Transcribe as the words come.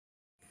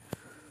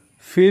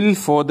Phil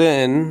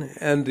Foden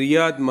and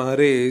Riyad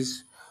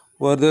Mahrez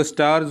were the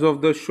stars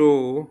of the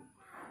show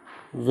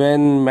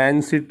when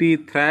Man City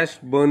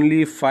thrashed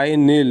Burnley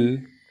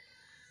 5-0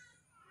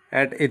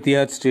 at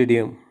Etihad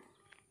Stadium.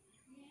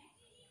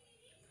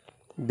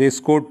 They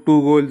scored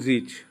 2 goals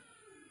each.